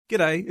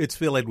G'day, it's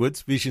Phil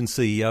Edwards, Vision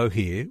CEO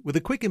here, with a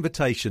quick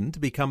invitation to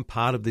become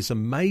part of this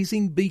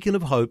amazing beacon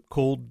of hope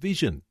called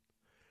Vision.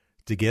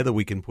 Together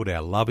we can put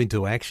our love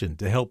into action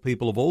to help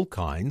people of all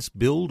kinds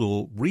build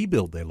or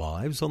rebuild their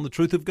lives on the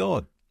truth of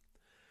God.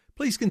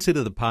 Please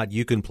consider the part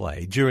you can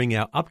play during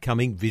our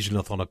upcoming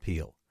Visionathon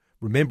appeal,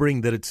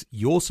 remembering that it's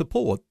your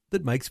support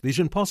that makes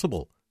Vision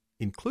possible,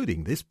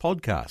 including this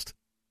podcast.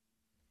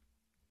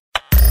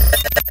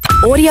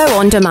 Audio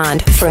on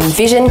demand from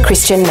Vision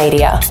Christian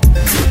Media.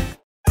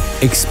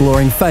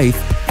 Exploring faith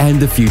and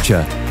the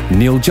future.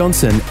 Neil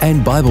Johnson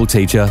and Bible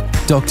teacher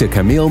Dr.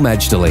 Kameel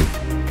Majdali.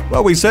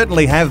 Well, we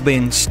certainly have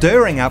been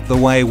stirring up the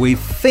way we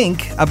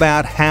think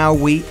about how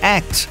we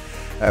act.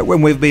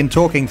 When we've been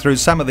talking through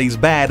some of these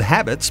bad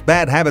habits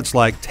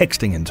like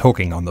texting and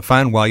talking on the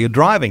phone while you're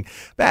driving,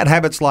 bad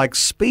habits like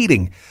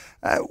speeding.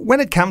 When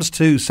it comes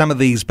to some of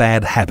these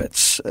bad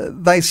habits,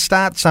 they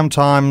start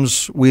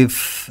sometimes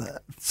with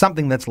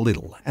something that's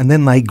little and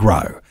then they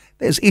grow.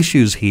 There's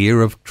issues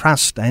here of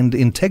trust and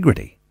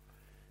integrity.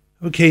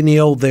 Okay,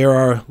 Neil, there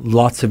are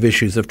lots of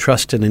issues of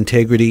trust and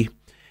integrity.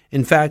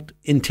 In fact,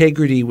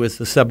 integrity was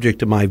the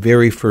subject of my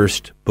very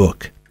first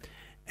book.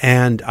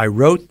 And I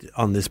wrote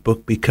on this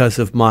book because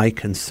of my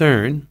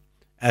concern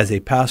as a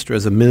pastor,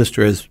 as a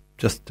minister, as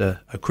just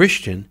a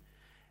Christian,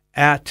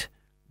 at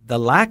the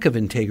lack of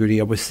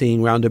integrity I was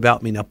seeing round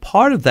about me. Now,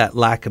 part of that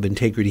lack of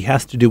integrity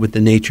has to do with the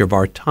nature of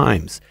our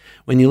times.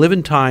 When you live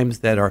in times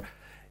that are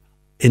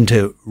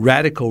into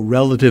radical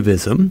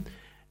relativism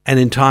and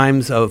in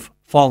times of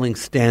falling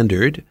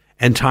standard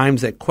and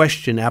times that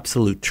question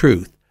absolute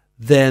truth,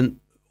 then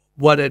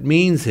what it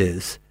means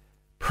is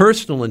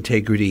personal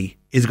integrity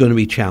is going to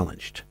be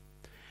challenged.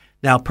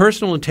 Now,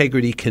 personal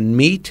integrity can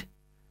meet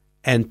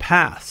and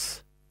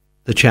pass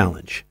the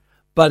challenge,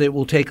 but it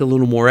will take a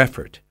little more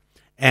effort.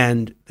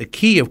 And the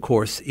key, of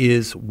course,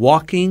 is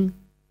walking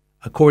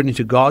according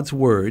to God's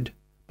word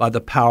by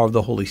the power of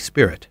the Holy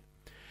Spirit.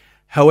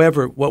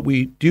 However, what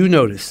we do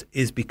notice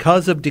is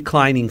because of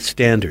declining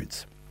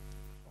standards,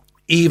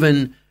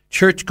 even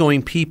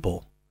church-going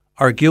people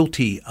are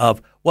guilty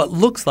of what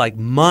looks like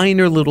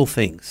minor little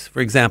things. For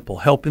example,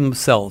 helping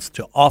themselves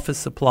to office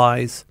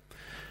supplies,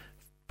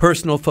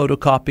 personal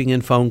photocopying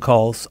and phone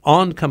calls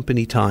on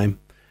company time,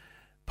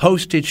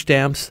 postage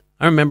stamps.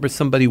 I remember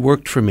somebody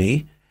worked for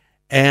me,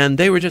 and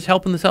they were just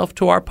helping themselves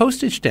to our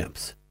postage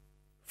stamps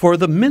for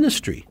the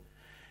ministry.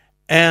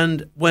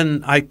 And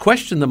when I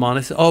questioned them on it,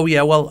 I said, oh,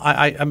 yeah, well,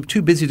 I'm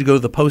too busy to go to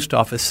the post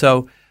office,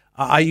 so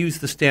I use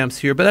the stamps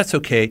here, but that's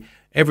okay.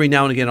 Every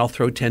now and again, I'll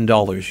throw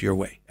 $10 your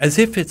way, as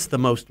if it's the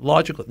most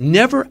logical.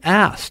 Never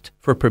asked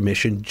for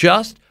permission,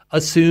 just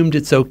assumed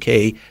it's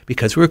okay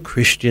because we're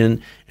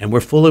Christian and we're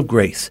full of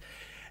grace.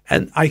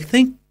 And I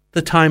think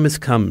the time has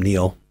come,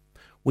 Neil.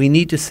 We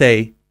need to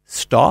say,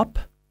 stop,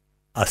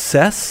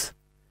 assess.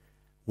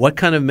 What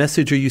kind of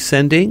message are you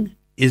sending?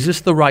 Is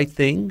this the right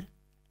thing?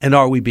 And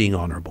are we being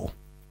honorable?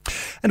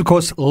 And of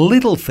course,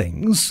 little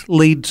things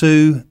lead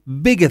to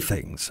bigger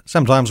things.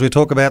 Sometimes we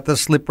talk about the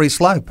slippery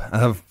slope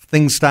of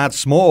things start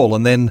small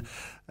and then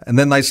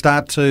they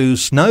start to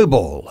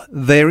snowball.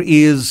 There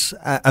is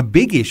a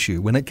big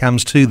issue when it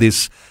comes to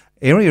this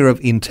area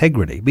of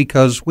integrity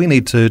because we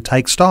need to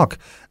take stock,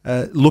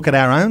 look at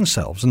our own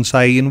selves and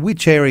say, in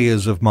which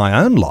areas of my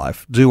own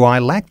life do I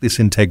lack this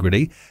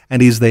integrity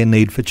and is there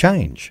need for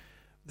change?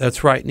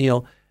 That's right,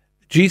 Neil.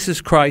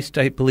 Jesus Christ,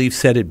 I believe,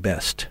 said it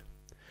best.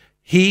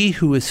 He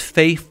who is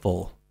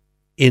faithful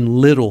in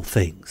little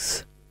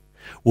things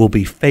will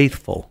be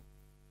faithful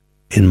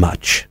in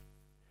much.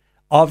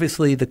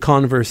 Obviously, the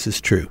converse is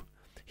true.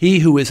 He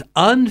who is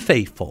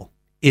unfaithful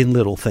in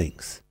little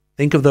things,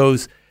 think of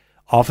those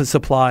office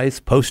supplies,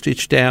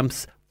 postage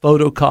stamps,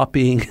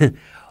 photocopying,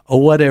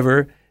 or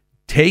whatever,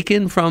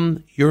 taken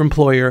from your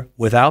employer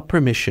without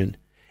permission.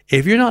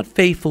 If you're not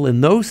faithful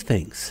in those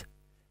things,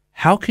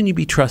 how can you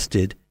be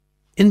trusted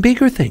in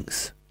bigger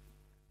things?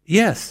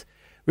 Yes,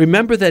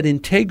 remember that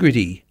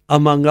integrity,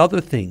 among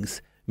other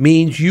things,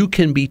 means you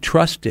can be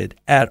trusted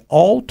at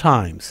all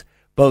times,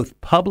 both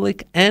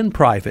public and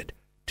private,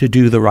 to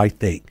do the right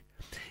thing.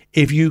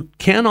 If you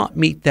cannot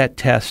meet that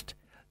test,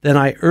 then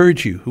I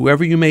urge you,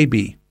 whoever you may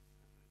be,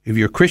 if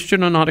you're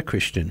Christian or not a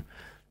Christian,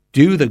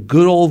 do the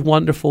good old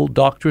wonderful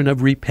doctrine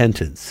of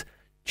repentance.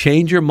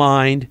 Change your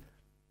mind,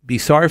 be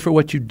sorry for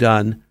what you've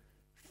done,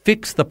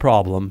 fix the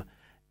problem,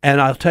 and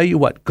I'll tell you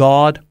what,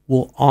 God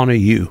will honor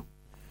you.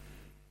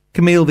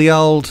 Kameel, the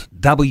old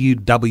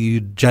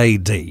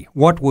WWJD,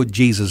 what would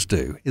Jesus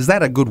do? Is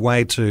that a good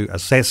way to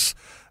assess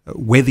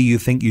whether you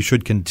think you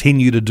should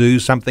continue to do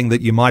something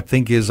that you might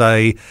think is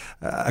a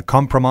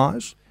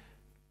compromise?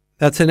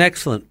 That's an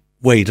excellent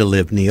way to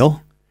live,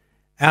 Neil.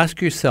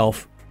 Ask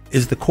yourself,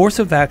 is the course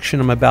of action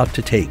I'm about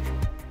to take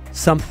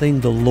something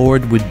the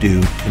Lord would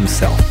do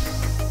himself?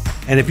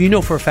 And if you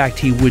know for a fact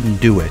he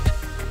wouldn't do it,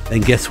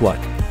 then guess what?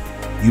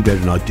 You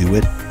better not do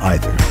it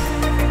either.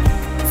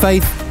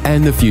 Faith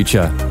and the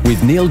Future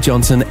with Neil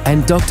Johnson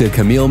and Dr.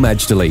 Camille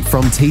Majdali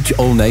from Teach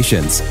All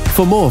Nations.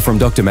 For more from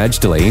Dr.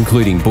 Majdali,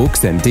 including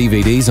books and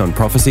DVDs on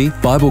prophecy,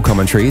 Bible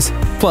commentaries,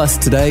 plus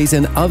today's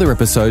and other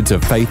episodes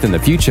of Faith and the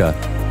Future,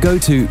 go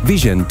to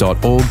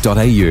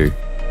vision.org.au.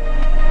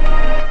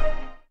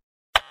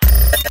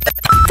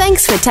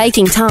 Thanks for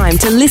taking time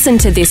to listen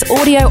to this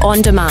audio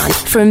on demand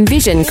from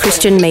Vision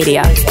Christian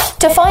Media.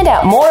 To find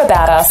out more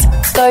about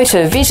us, go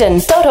to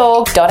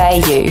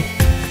vision.org.au.